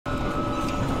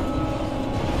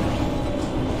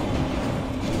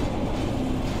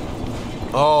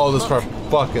Oh, this part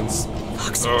fucking. This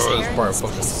part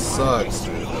fucking sucks,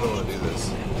 dude. I don't want to do this.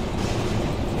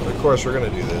 But of course, we're gonna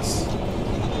do this.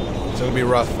 It's gonna be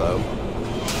rough, though.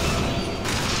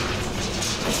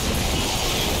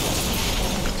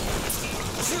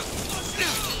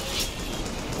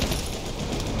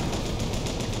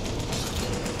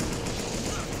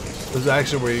 This is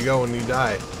actually where you go when you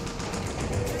die.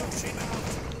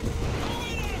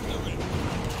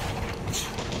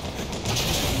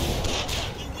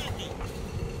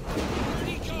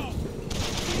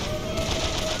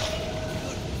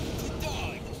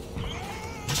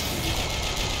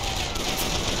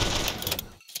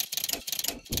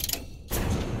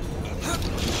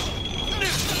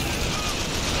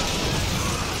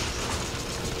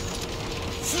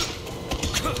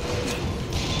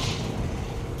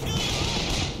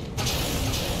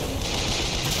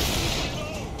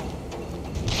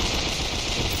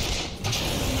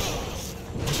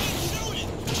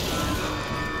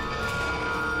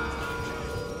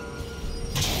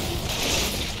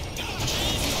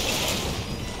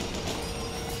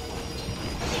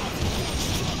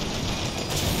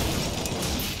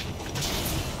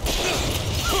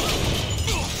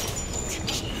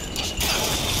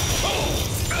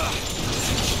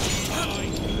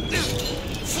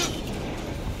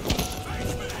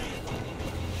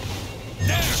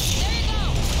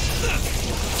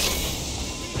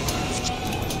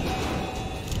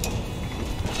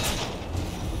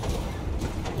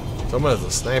 Someone has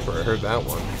a sniper, I heard that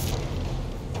one.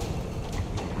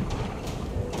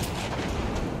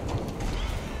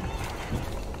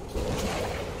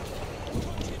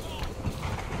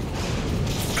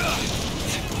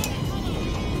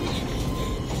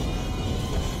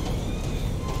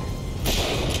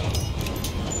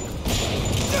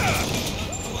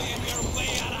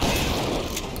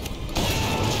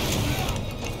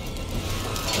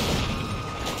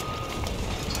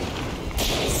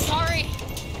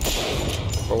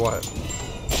 For what?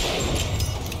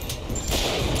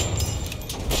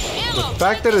 The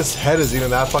fact that his head is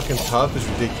even that fucking tough is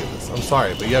ridiculous. I'm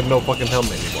sorry, but you have no fucking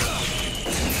helmet anymore.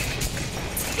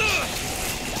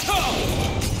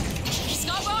 He's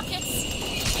got rockets.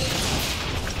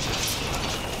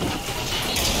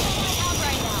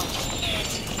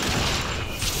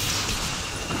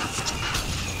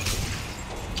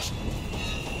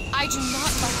 I do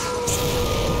not like this.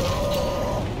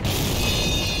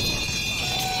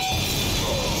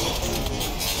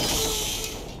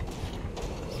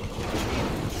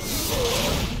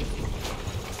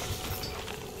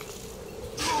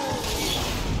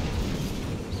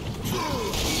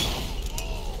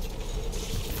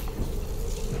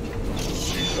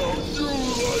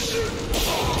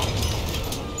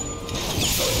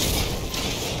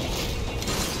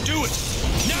 Do it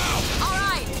now! All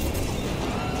right.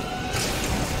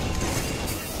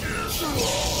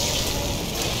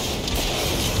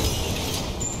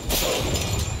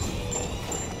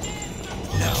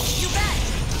 Now. You bet.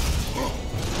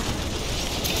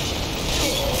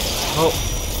 Oh.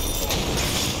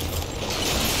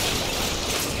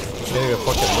 I can't even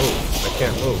fucking move. I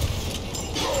can't move.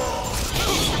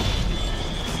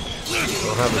 I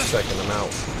don't have a second, I'm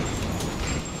out.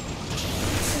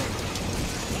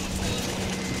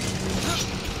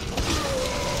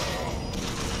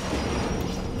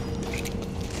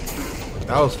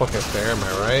 That was fucking fair, am I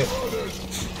right?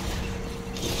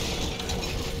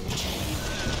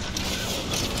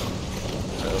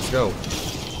 Alright, let's go.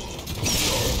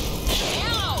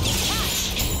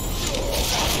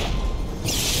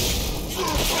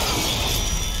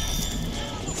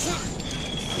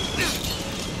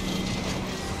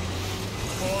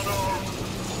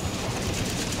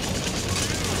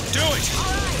 Do it!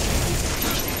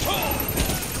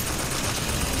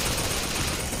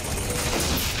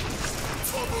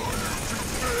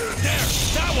 There!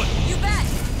 That one! You bet.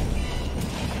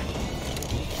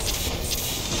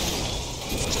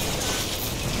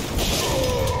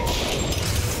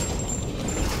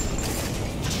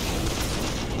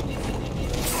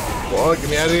 Well, get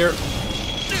me out of here.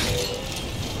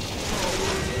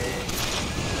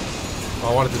 Oh,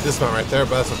 I wanted to dismount right there,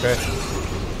 but that's okay.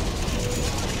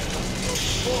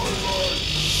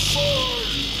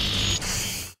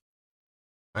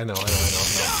 I know. I'm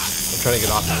trying to get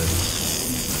off of it.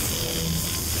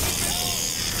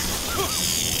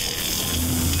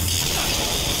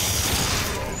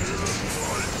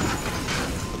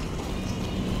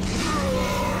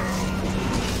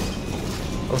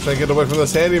 I'm trying to get away from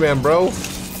this handyman, bro. A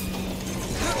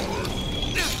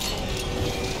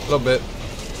little bit.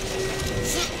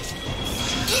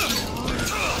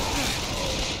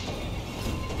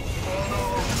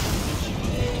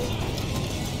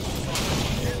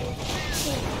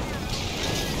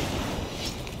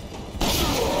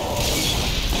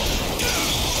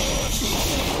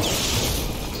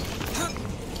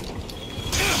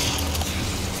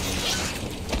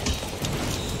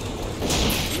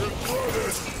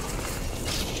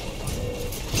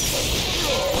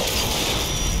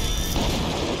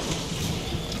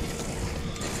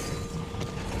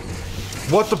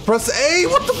 What the press A?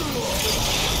 What the?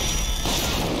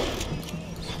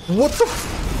 What the?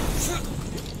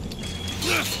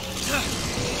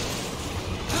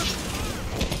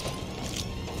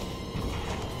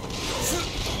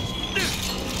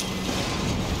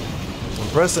 I'm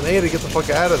pressing A to get the fuck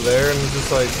out of there, and it's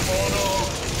just like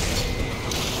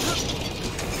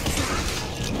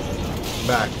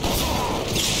back.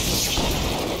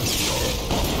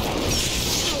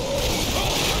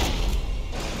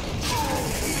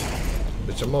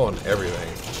 Bitch, I'm on everything.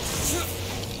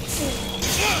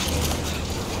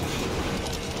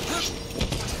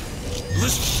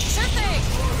 Listen. Sure thing.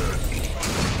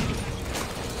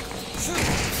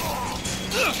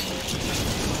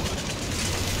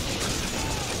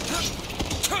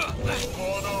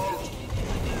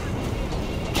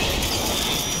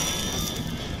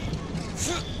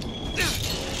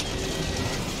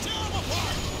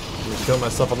 I'm gonna kill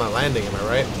myself on that landing, am I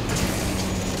right?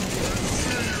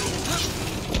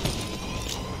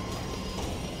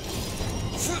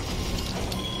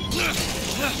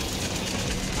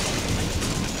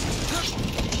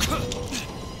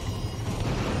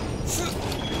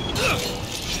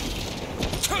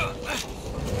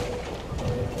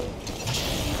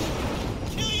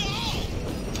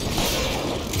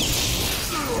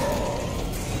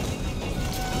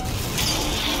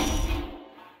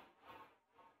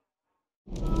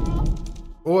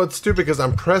 Well, it's stupid because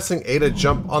I'm pressing A to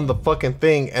jump on the fucking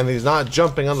thing and he's not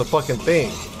jumping on the fucking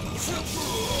thing.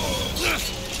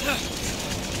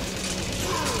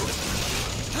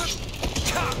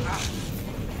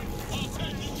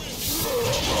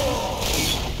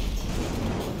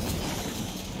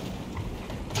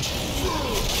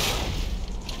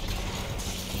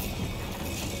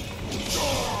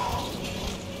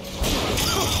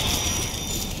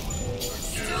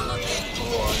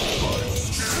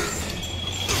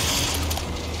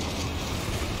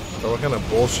 What kind of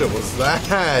bullshit was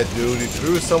that, dude? He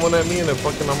threw someone at me and it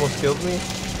fucking almost killed me?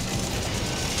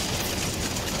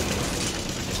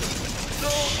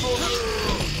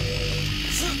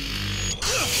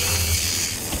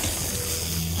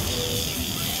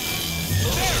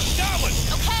 There, that one.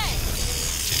 Okay.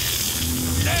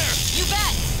 There. You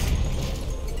bet.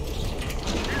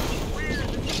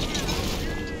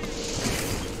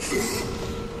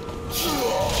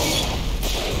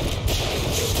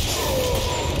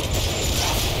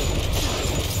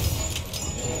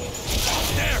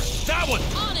 There, that one.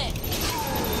 On it.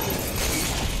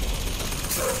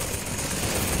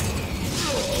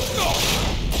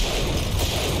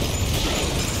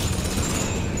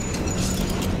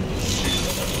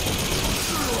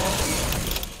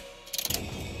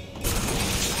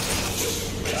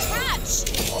 Catch.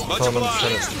 Much Tell him I'm obliged.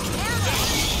 trying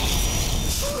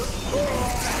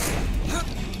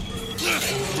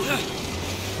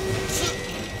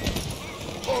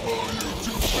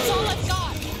That's all I've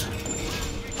got.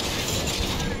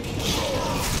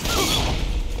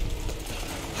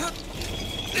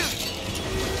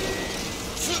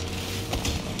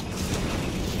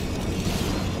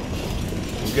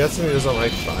 I'm guessing he doesn't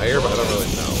like fire, but I don't really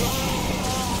know.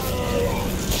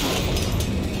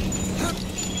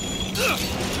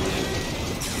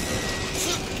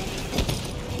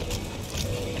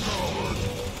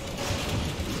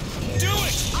 Do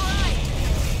it. All right.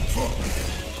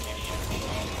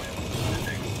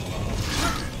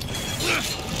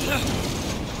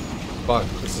 Fuck,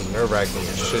 this is nerve-wracking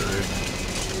as shit, dude.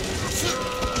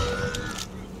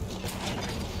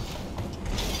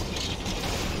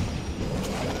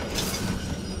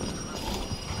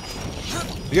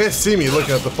 You guys see me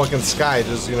looking at the fucking sky,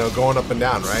 just, you know, going up and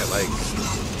down, right? Like,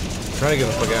 trying to get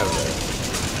the fuck out of there.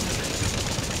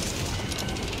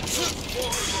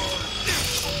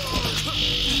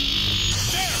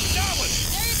 There, that one.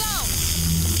 There you go.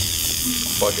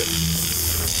 Fuck it.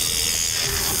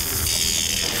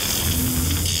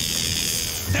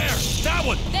 There, that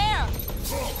one. There.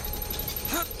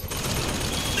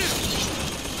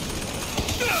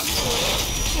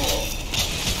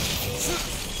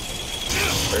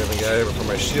 Barely get out of here before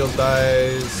my shield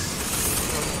dies.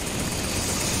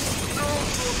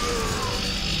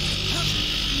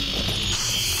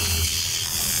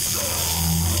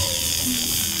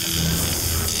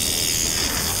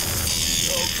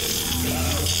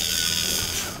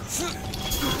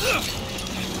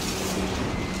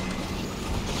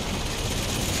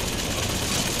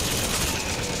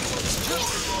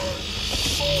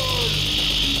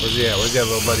 Where's he at? Where's he at,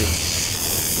 little buddy?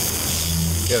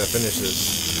 Gotta finish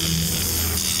this.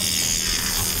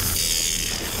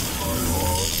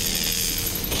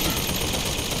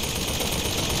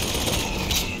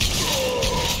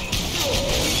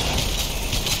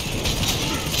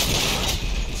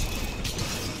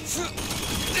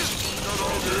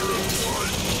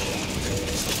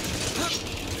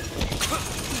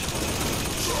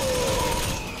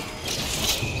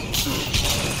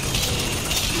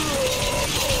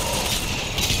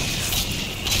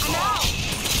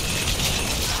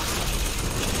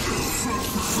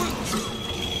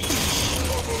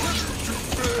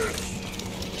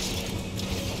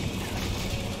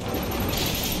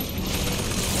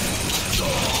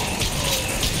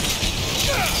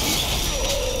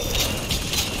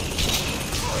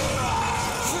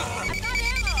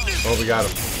 Oh, we got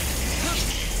him.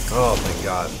 Oh, thank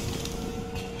God.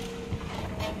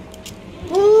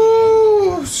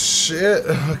 Woo! Shit.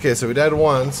 Okay, so we died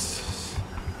once.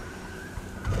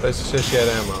 Let's just she had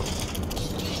ammo.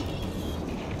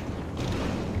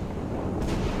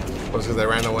 Was because I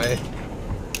ran away?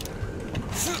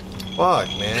 Fuck,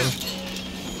 man.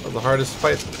 That was the hardest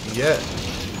fight yet.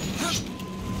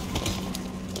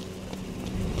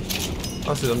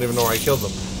 Honestly, don't even know where I killed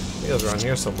them. I think it was around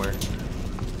here somewhere. I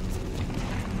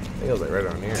think it was like right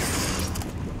around here.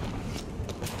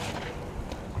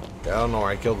 Yeah, I don't know where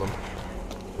I killed them.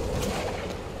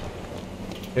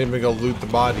 Can't even go loot the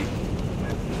body.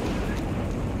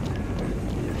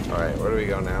 Alright, where do we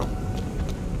go now?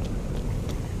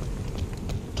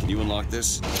 Can you unlock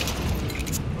this?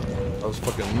 That was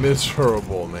fucking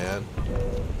miserable, man.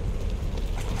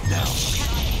 Now.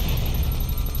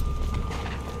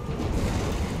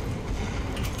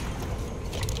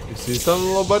 You see something,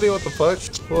 little buddy? What the fuck?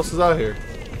 Who else is out here?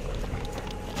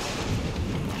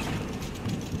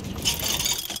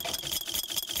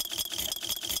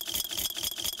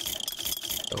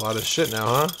 A lot of shit now,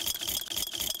 huh?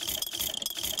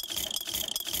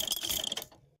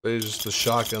 Maybe just the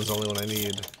shotgun's the only one I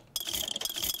need.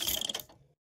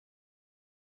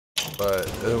 But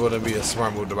it wouldn't be a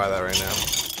smart move to buy that right now.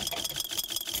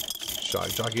 Shock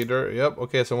jockey dirt. Yep.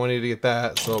 Okay, so I need to get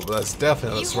that. So that's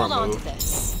definitely not a smart hold on move. to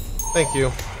this. Thank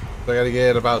you. So I gotta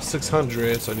get about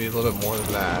 600, so I need a little bit more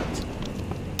than that.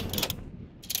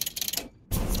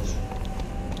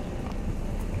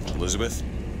 Elizabeth?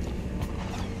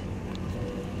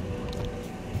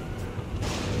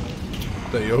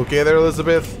 Are you okay there,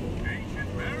 Elizabeth?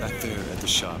 Back there at the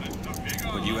shop.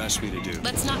 What you asked me to do.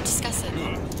 Let's not discuss it.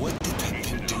 What did that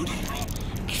thing do to you?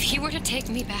 If he were to take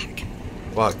me back,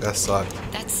 Fuck, that sucked.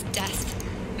 that's death,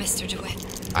 Mr.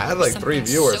 DeWitt. I had like 3 Something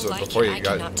viewers so like before it, you I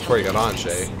got cannot before you tell got on, you.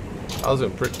 Shay. I was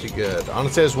doing pretty good.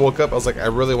 Honestly, I just woke up. I was like, I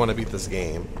really want to beat this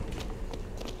game.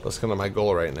 That's kind of my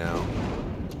goal right now.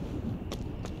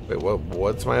 Wait,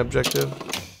 what's my objective?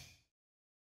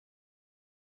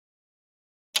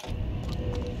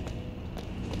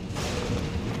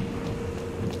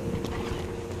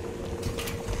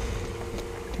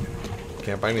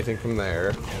 Can't buy anything from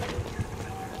there.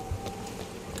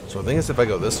 So I think it's if I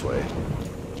go this way.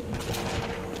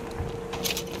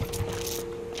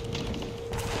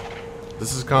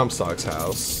 This is Comstock's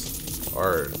house.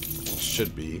 Or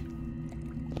should be.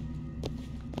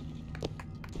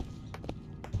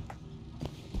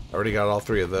 I already got all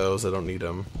 3 of those. I don't need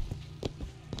them.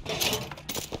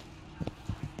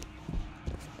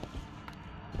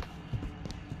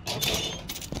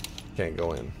 Can't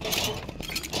go in.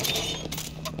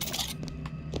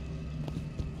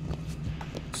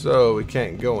 So we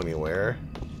can't go anywhere.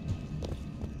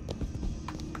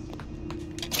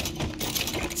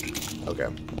 Okay.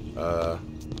 Oh,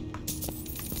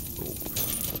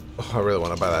 I really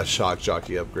want to buy that shock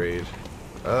jockey upgrade.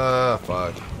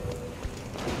 Fuck.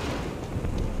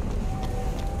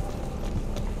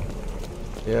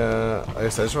 Yeah, like I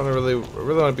said, I just want to really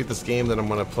want to beat this game. Then I'm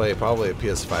gonna play probably a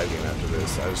PS5 game after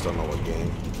this. I just don't know what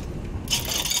game.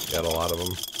 Got a lot of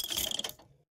them.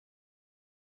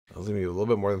 I'll leave me a little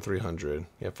bit more than 300.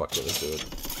 Yeah, fuck it, let's do it.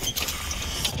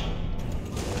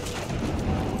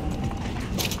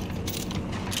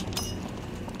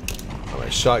 My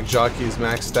shock jockey's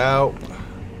maxed out.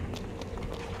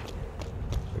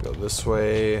 I go this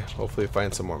way. Hopefully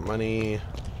find some more money.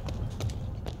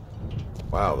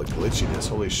 Wow, the glitchiness,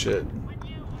 holy shit.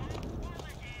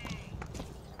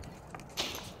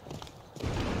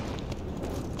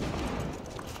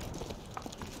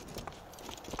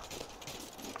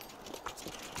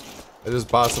 I just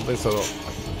bought something so I don't...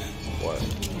 What?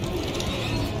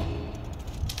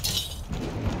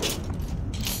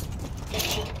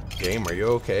 Game, are you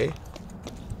okay?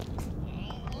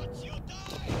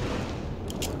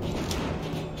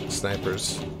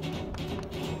 Snipers.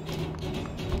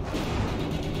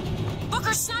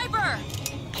 Booker sniper!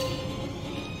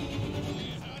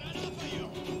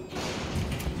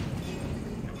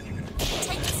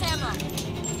 Take this ammo.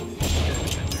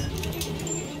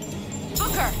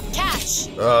 Booker, catch!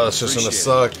 Oh, it's just gonna Appreciate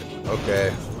suck.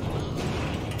 Okay.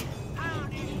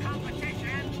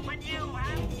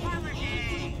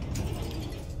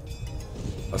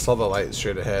 I saw the light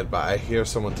straight ahead, but I hear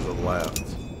someone to the left.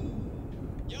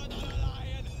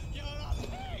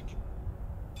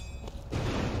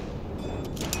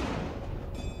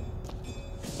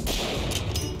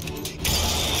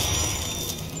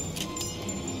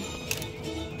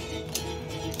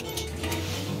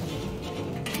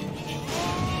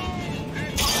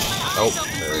 Oh,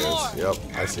 there he is. Yep,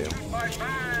 I see him.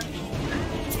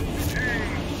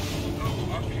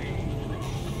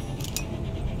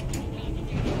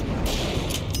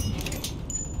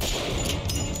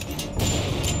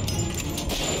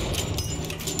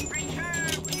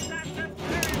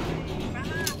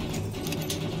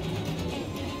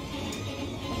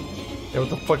 What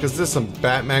the fuck is this? Some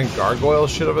Batman gargoyle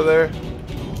shit over there?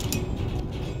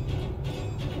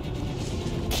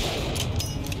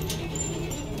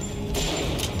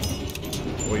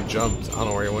 Oh, he jumped. I don't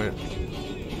know where he went.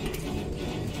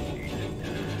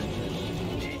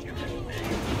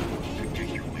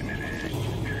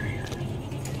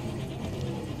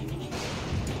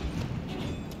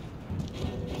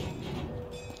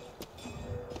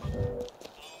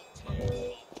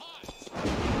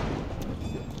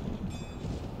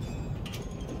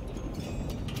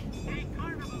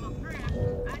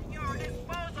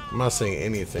 I'm not seeing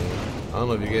anything. I don't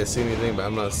know if you guys see anything, but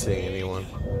I'm not seeing anyone.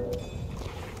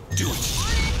 Do it.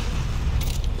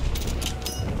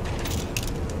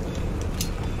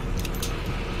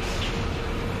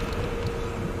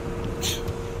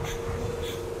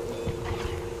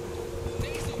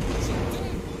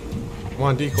 Come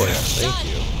on, decoy. Thank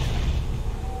you.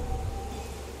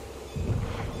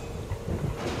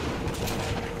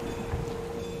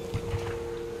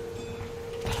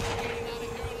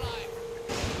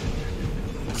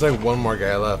 There's like one more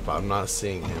guy left, but I'm not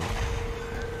seeing him.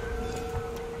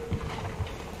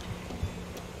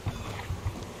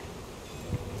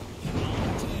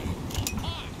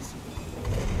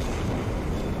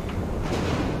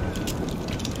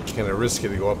 Kinda risky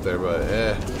to go up there, but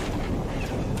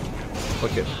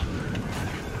look it.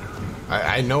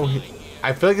 I know he.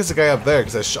 I feel like it's the guy up there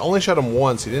because I only shot him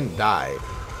once. He didn't die.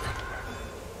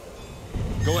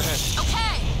 Go ahead.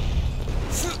 Okay.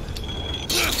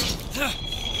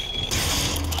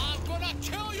 I'm gonna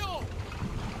kill you.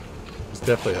 He's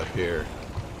definitely up here.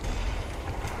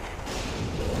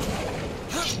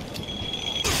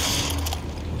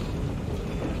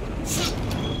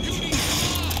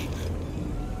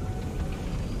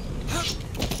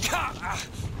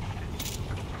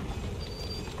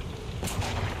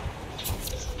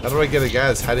 How do I get a guy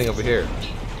that's hiding over here?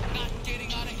 Not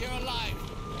getting out of here alive.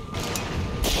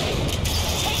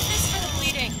 Take this for the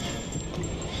bleeding.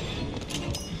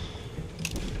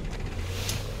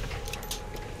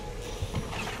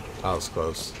 That was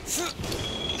close.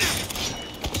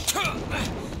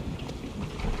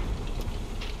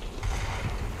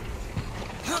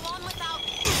 Go on without.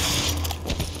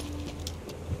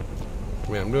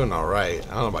 I mean, I'm doing alright.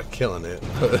 I don't know about killing it,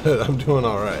 but I'm doing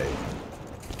alright.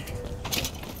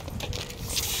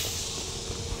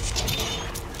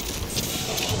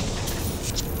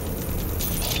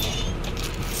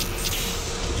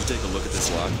 Take a look at this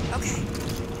lock. Okay.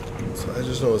 So I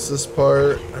just know it's this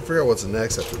part. I forgot what's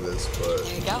next after this, but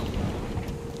There you go.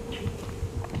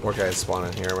 more guys spawn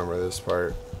in here. I remember this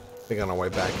part. I think on our way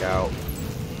back out.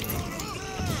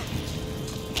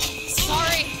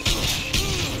 Sorry.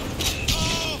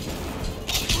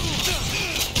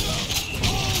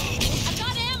 I've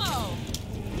got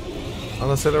ammo.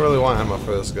 Honestly, I don't really want ammo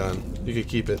for this gun. You could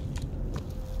keep it.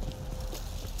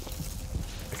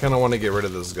 I kind of want to get rid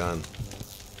of this gun.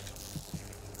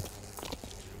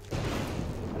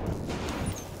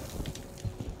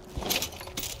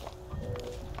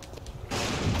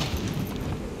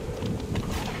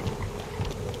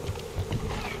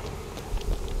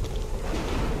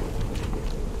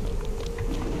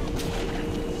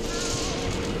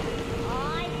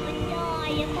 I would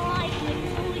die if I could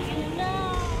lose you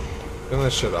now. Turn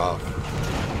that shit off.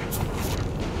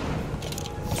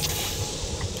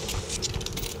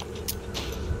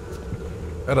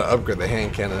 I gotta upgrade the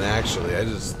hand cannon actually. I'm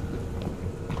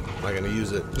not gonna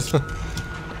use it.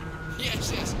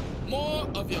 Yes, yes. More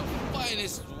of your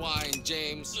finest wine,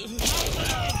 James.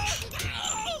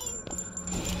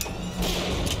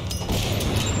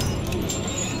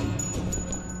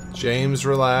 James,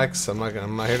 relax. I'm not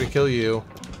here to kill you.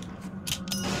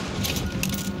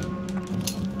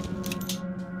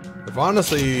 If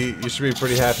honestly, you should be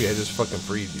pretty happy I just fucking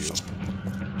freed you.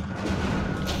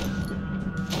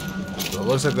 So it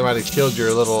looks like they might have killed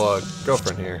your little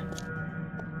girlfriend here.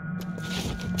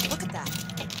 Look at that.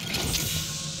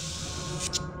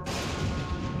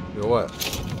 You know what?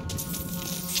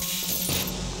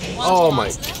 Want Oh to my!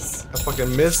 watch this? I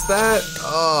fucking missed that.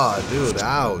 Oh, dude,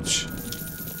 ouch.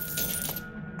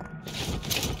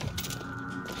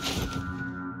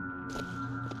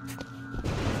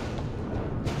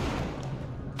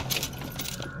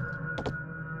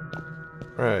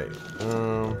 Right.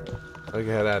 I can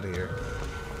head out of here.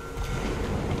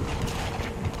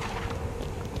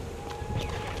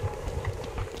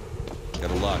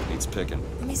 Got a lock, needs picking.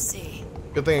 Let me see.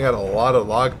 Good thing I got a lot of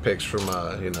log picks from,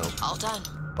 you know, All done.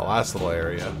 the last little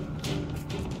area.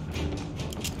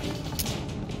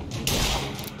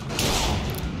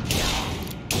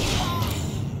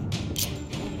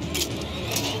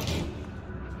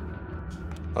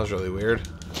 That was really weird.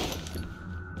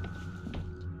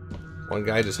 One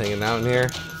guy just hanging out in here.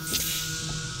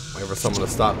 Wait for someone to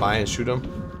stop by and shoot him.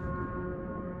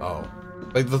 Oh.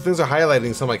 Like the things are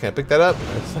highlighting something. Can I pick that up?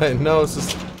 No, it's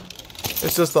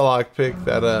just a lockpick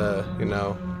that you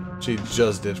know, she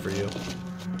just did for you.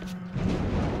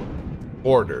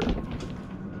 Order.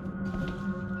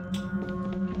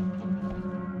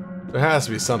 There has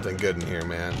to be something good in here,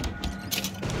 man.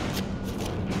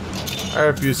 I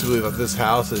refuse to believe that this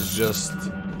house is just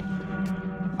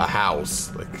a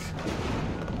house. Like,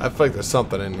 I feel like there's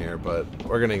something in here, but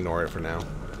we're gonna ignore it for now.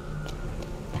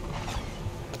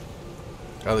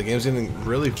 Oh, the game's getting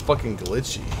really fucking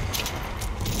glitchy.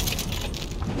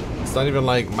 It's not even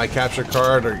like my capture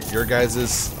card or your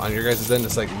guys's on your guys's end.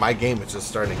 It's like my game is just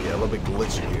starting to get a little bit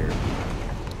glitchy here.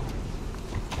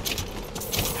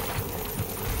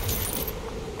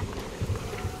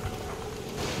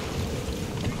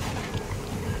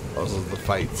 Oh, this is the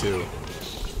fight too.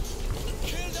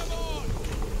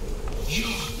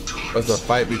 It's a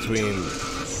fight between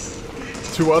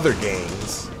two other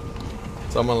gangs.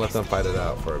 So I'm gonna let them fight it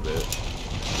out for a bit.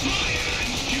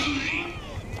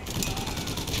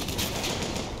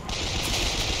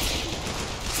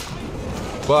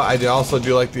 But I also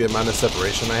do like the amount of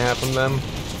separation I have from them.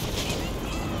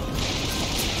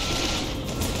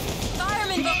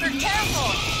 Fireman Booker,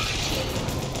 careful!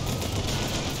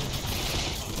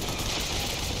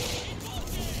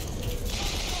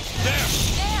 There!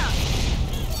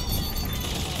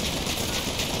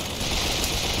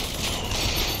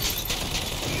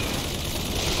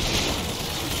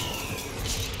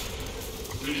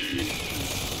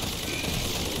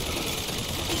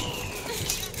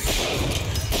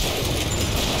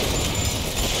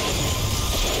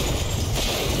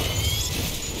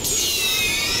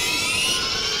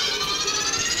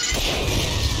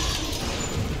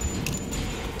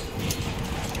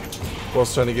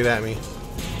 Wolf's trying to get at me.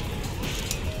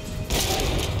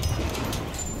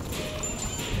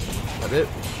 That it?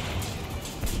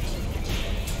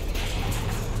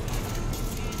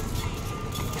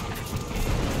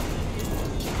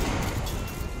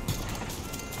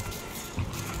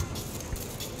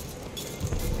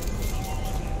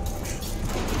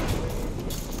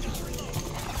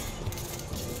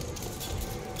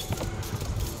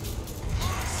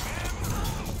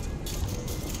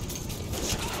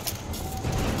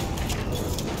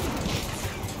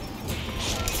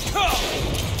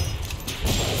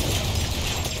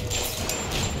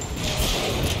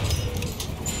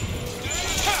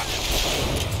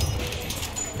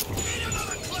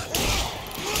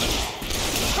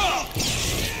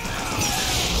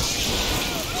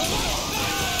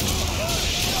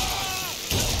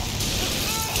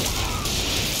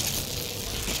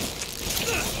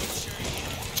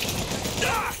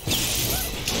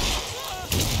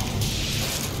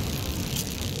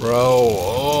 Bro,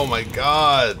 oh my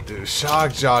god, dude,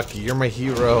 Shock Jockey, you're my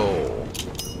hero.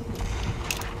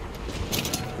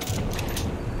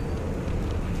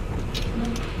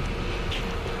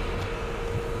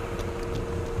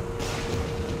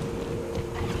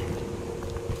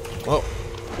 Oh,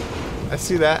 I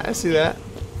see that, I see that.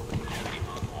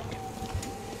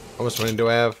 How much money do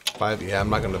I have? 5? Yeah,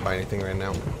 I'm not gonna buy anything right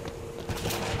now.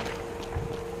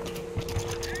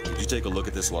 Did you take a look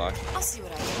at this lock? I'll see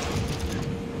what I can do.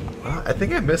 I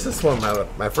think I missed this one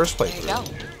my first There you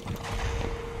playthrough.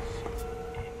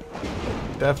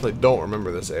 go. Definitely don't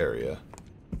remember this area.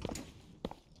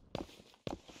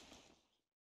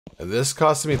 And this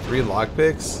costed me 3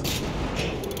 lockpicks?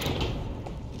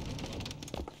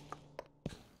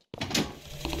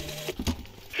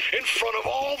 In front of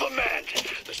all the men.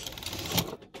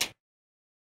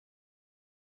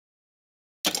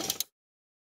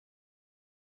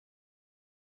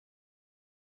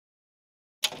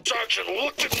 Sergeant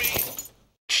looked at me,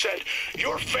 said,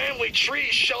 "Your family tree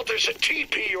shelters a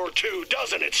teepee or two,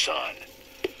 doesn't it, son?"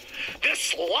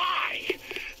 This lie,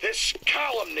 this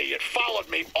calumny had followed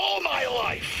me all my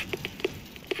life.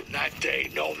 From that day,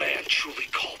 no man truly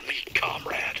called me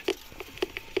comrade.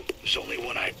 It was only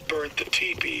when I burnt the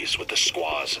teepees with the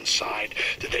squaws inside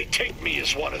did they take me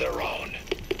as one of their own.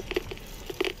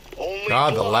 Only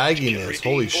God, the blood can lagginess,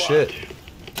 redeem holy blood. shit.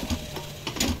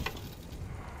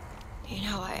 You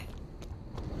know, I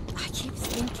keep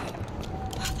thinking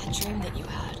about that dream that you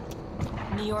had.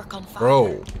 New York on fire.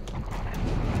 Bro.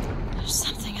 There's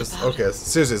something It's, about okay,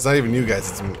 seriously, it's not even you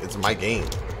guys, it's my game.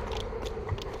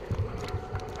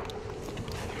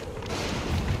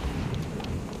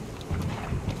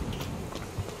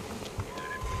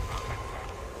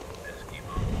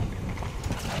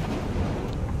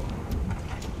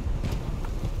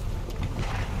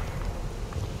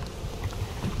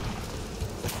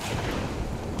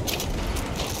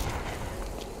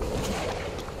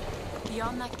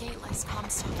 that gate lies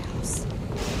Comstock House.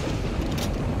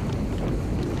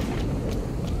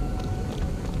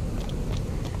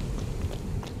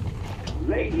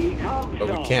 Lady Comstock.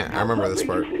 But we can't. I remember this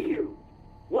part.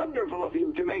 Wonderful of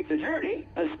you to make the journey,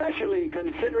 especially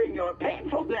considering your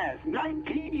painful death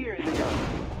 19 years ago.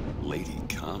 Lady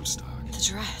Comstock. The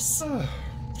dress. The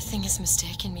thing has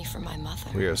mistaken me for my mother.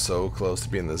 We are so close to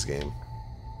being this game.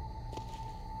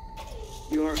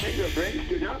 Your fingerprints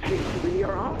do not seem to be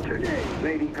your alternate,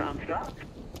 Lady Comstock.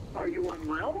 Are you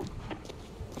unwell?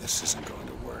 This isn't going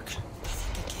to work. I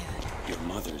think I can. Your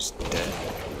mother's dead.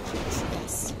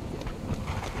 Yes.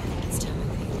 It's time I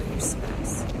pay my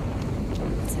respects.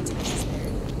 Since I was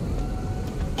buried.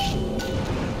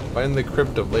 Find the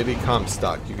crypt of Lady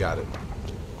Comstock. You got it.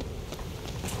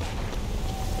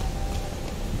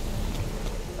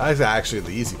 That's actually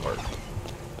the easy part.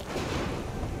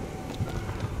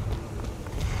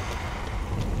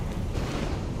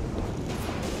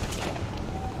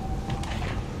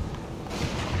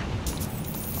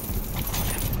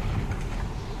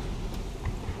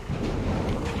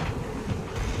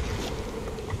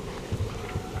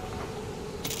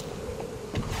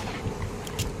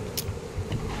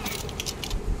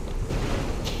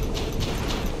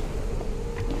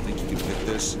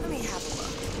 Let me have a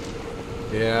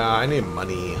look. Yeah, I need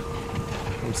money.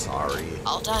 I'm sorry.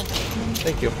 All done.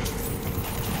 Thank you.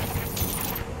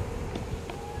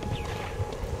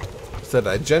 Said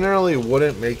I generally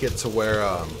wouldn't make it to where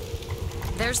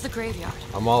There's the graveyard.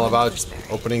 I'm all My about mother's buried.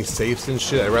 opening safes and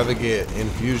shit. I'd rather get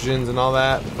infusions and all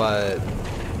that, but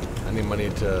I need money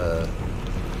to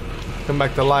come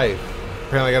back to life.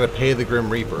 Apparently I gotta pay the Grim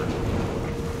Reaper.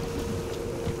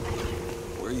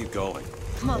 Where are you going?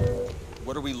 Come on.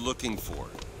 What are we looking for?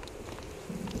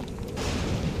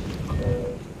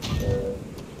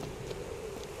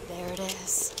 There it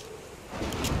is.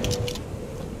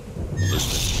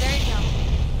 Elizabeth. There you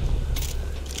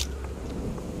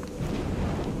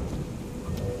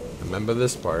go. Remember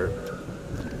this part.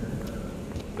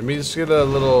 Let me just get a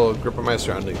little grip on my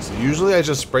surroundings. Usually I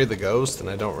just spray the ghost and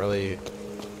I don't really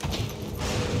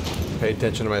pay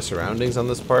attention to my surroundings on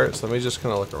this part, so let me just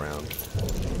kind of look around.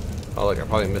 Oh look, I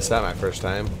probably missed that my first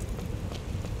time.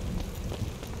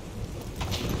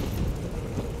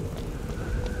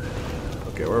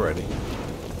 Okay, we're ready.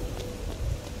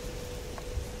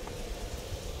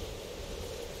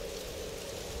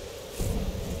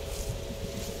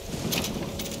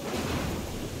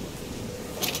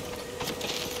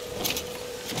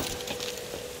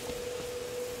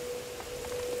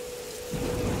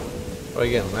 Oh,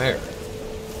 again, there.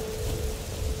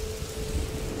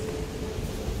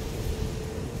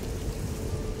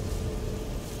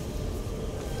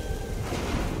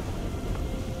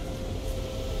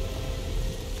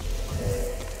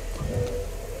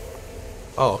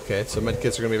 Oh, okay, so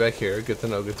medkits are gonna be back here. Good to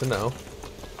know, good to know.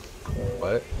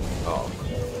 What? Oh.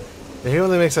 I hate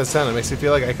when they makes that sound. It makes me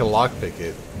feel like I can lockpick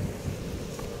it.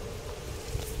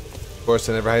 Of course,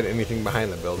 I never hide anything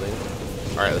behind the building.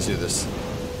 Alright, let's do this.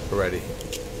 We're ready.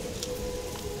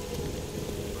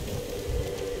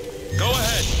 Go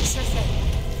ahead. Sure thing.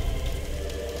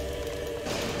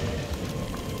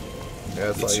 Yeah,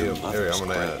 that's all It's you. your Here, I'm mother's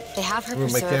gonna grave. They have her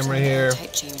move my preserved camera in an here.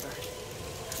 airtight chamber.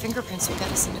 Her fingerprints will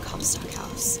get us into Comstock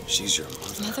House. She's your A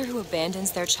mother. mother who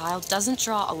abandons their child doesn't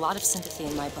draw a lot of sympathy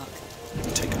in my book.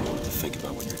 Take a moment to think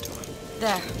about what you're doing.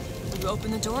 There. Will you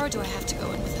open the door, or do I have to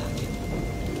go in without you?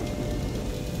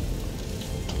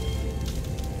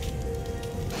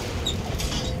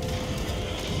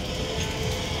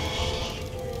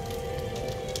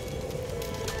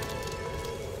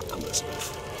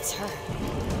 Elizabeth. It's her.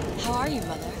 How are you,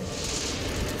 Mother?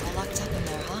 All locked up in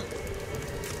there, huh?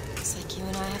 Looks like you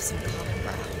and I have some common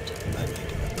ground. Let me do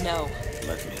it. No.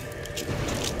 Let me.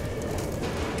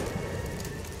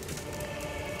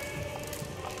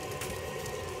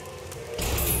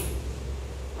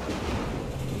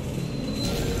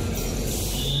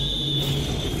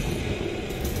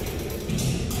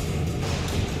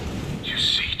 You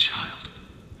see, child,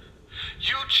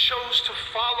 you chose to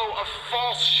follow a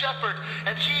false shepherd,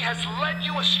 and he has led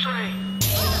you astray.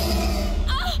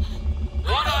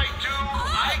 What I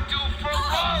do for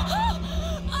love.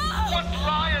 What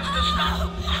lion does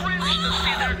not cringe to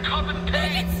see their coven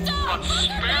paid, but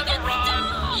spare the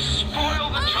rod, spoil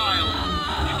the child.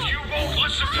 If you won't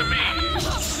listen to me,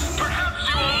 perhaps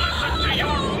you will listen to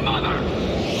your mother.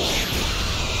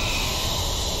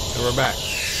 And we're back.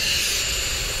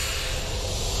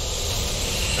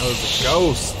 That was a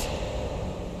ghost.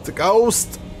 It's a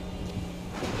ghost.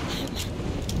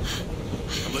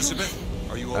 Elizabeth,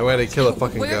 are you I went to kill a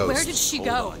fucking Where ghost did she Hold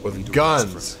go? on. with We need to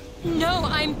guns. No,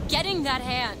 I'm getting that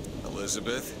hand. Elizabeth.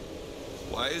 Elizabeth.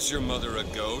 Why is your mother a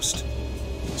ghost?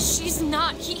 She's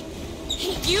not. He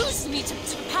used me to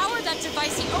power that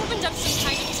device. He opened up some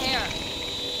kind of tear.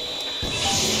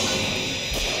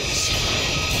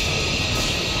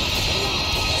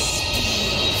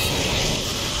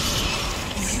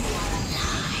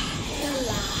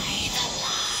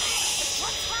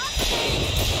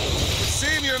 It would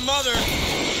seem your mother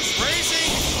is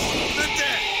raising the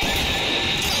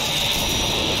dead.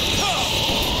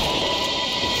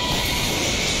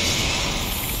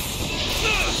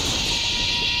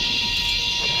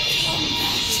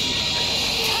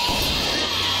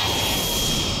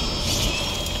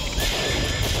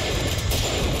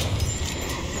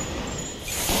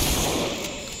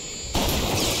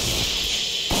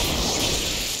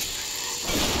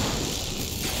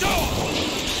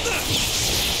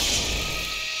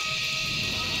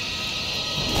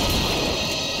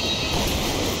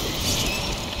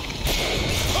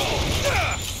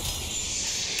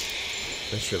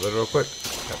 Let's reload real quick.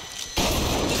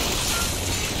 Okay.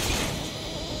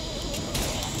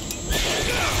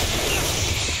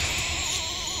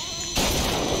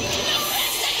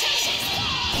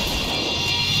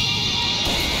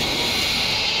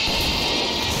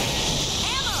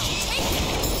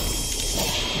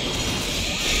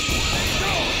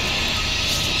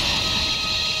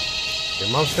 Your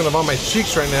mom's kind of on my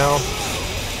cheeks right now.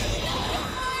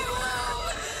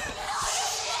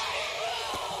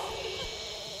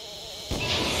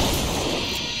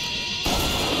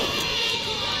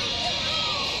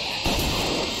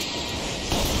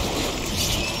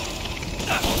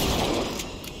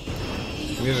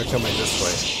 You need to come in this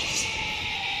way.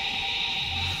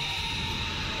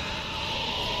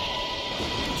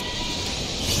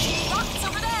 Rocket's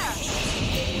over there!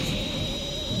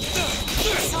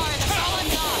 Sorry, that's all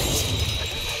I've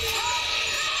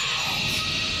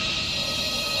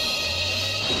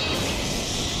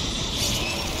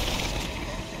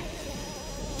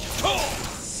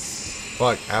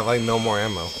Fuck, I have like no more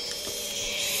ammo.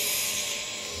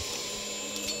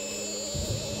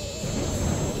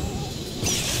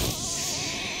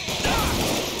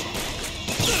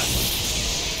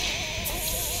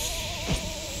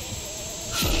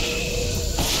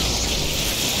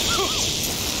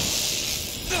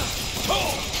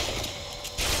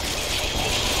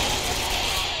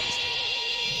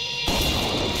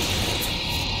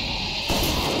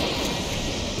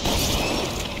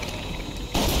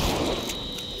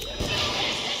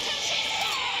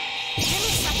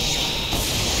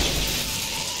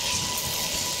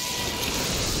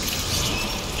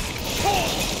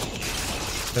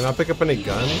 Can I pick up any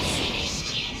guns?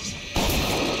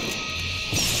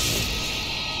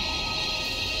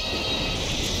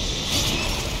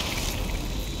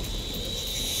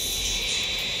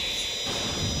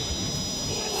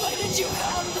 Why did you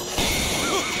come?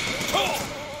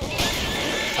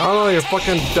 I don't know, your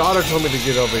fucking daughter told me to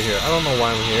get over here. I don't know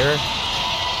why I'm here.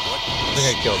 I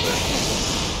think I killed her.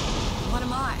 What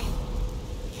am I?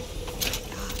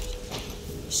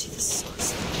 God. Is she the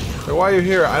source of So why are you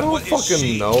here? I don't What is fucking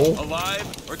she? know.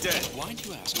 Alive or dead? Why do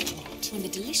you ask me what? When the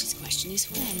delicious question is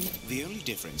when. The only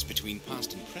difference between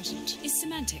past and present Is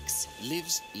semantics.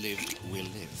 lives, lived, will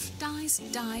live. Dies,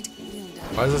 died, will die.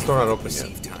 Why is this door not open yet?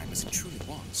 Save time as it truly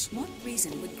was. What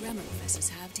reason would grammar professors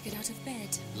have to get out of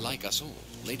bed? Like us all,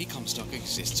 Lady Comstock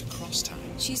exists across time.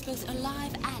 She's both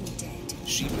alive and dead.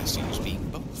 She perceives being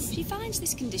both. She finds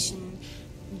this condition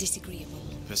disagreeable.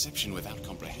 Perception without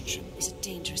comprehension. Is a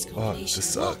dangerous Fuck, combination. this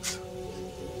sucks.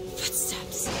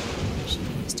 Footsteps. She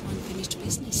goes to unfinished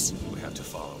business. We have to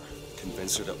follow her.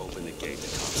 Convince her to open the gate to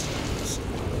Comstock's.